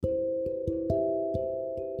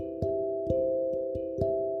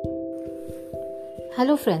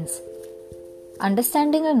Hello friends.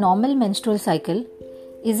 Understanding a normal menstrual cycle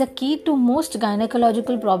is a key to most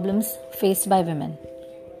gynecological problems faced by women.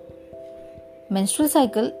 Menstrual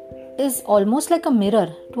cycle is almost like a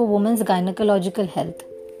mirror to a woman's gynecological health.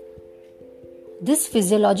 This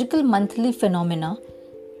physiological monthly phenomena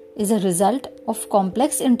is a result of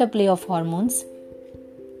complex interplay of hormones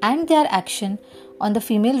and their action on the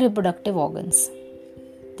female reproductive organs,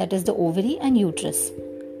 that is the ovary and uterus.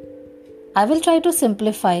 I will try to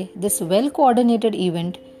simplify this well-coordinated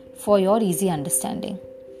event for your easy understanding.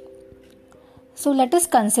 So let us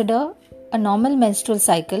consider a normal menstrual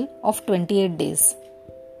cycle of 28 days.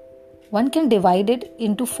 One can divide it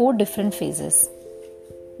into 4 different phases.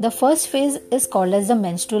 The first phase is called as the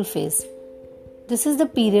menstrual phase. This is the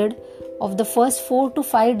period of the first 4 to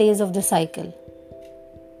 5 days of the cycle.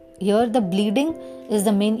 Here the bleeding is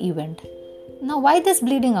the main event. Now why this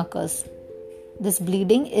bleeding occurs? This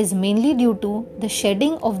bleeding is mainly due to the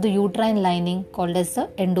shedding of the uterine lining called as the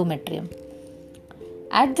endometrium.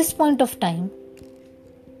 At this point of time,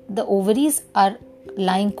 the ovaries are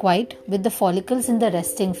lying quiet with the follicles in the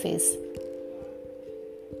resting phase.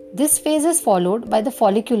 This phase is followed by the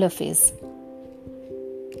follicular phase.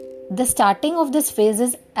 The starting of this phase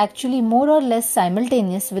is actually more or less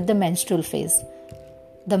simultaneous with the menstrual phase.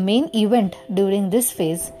 The main event during this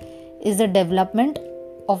phase is the development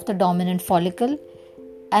of the dominant follicle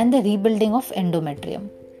and the rebuilding of endometrium.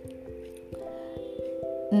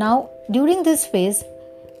 Now, during this phase,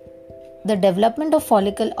 the development of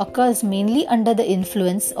follicle occurs mainly under the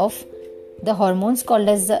influence of the hormones called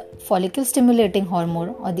as the follicle stimulating hormone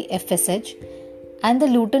or the FSH and the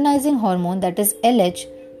luteinizing hormone, that is LH,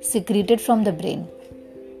 secreted from the brain.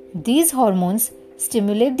 These hormones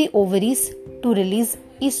stimulate the ovaries to release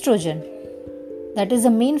estrogen, that is the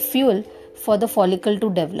main fuel for the follicle to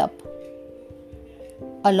develop.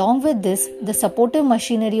 Along with this, the supportive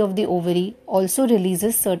machinery of the ovary also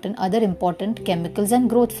releases certain other important chemicals and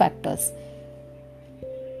growth factors,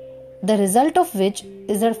 the result of which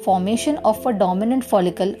is the formation of a dominant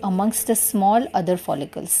follicle amongst the small other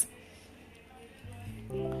follicles.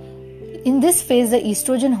 In this phase, the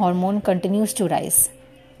estrogen hormone continues to rise.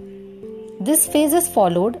 This phase is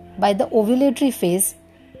followed by the ovulatory phase.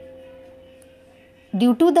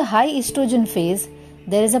 Due to the high estrogen phase,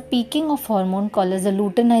 there is a peaking of hormone called as the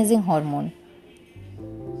luteinizing hormone,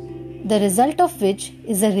 the result of which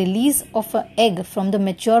is a release of an egg from the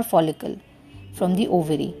mature follicle from the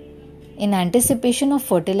ovary in anticipation of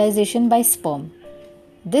fertilization by sperm.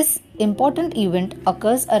 This important event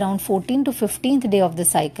occurs around 14th to 15th day of the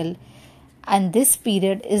cycle, and this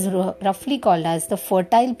period is roughly called as the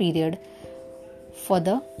fertile period for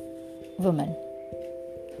the woman.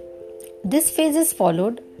 This phase is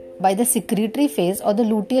followed by the secretory phase or the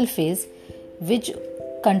luteal phase, which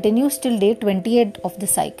continues till day 28 of the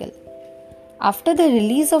cycle. After the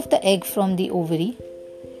release of the egg from the ovary,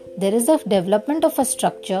 there is the development of a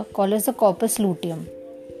structure called as the corpus luteum.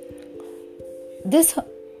 This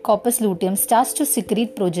corpus luteum starts to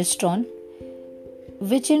secrete progesterone,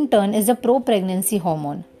 which in turn is a pro-pregnancy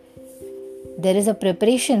hormone. There is a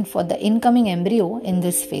preparation for the incoming embryo in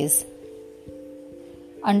this phase.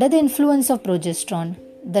 Under the influence of progesterone,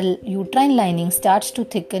 the uterine lining starts to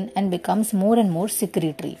thicken and becomes more and more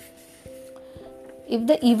secretory. If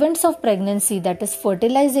the events of pregnancy, that is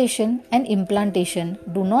fertilization and implantation,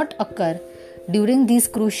 do not occur during these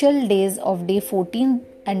crucial days of day 14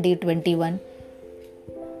 and day 21,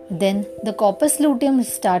 then the corpus luteum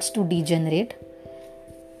starts to degenerate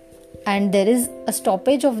and there is a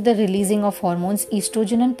stoppage of the releasing of hormones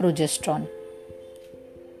estrogen and progesterone,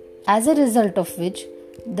 as a result of which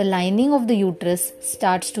the lining of the uterus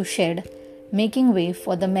starts to shed, making way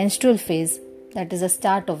for the menstrual phase, that is the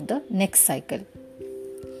start of the next cycle.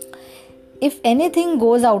 If anything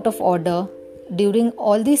goes out of order during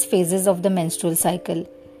all these phases of the menstrual cycle,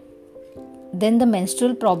 then the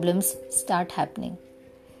menstrual problems start happening.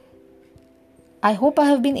 I hope I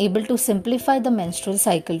have been able to simplify the menstrual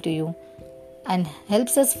cycle to you and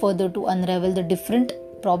helps us further to unravel the different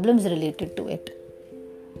problems related to it.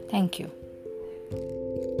 Thank you.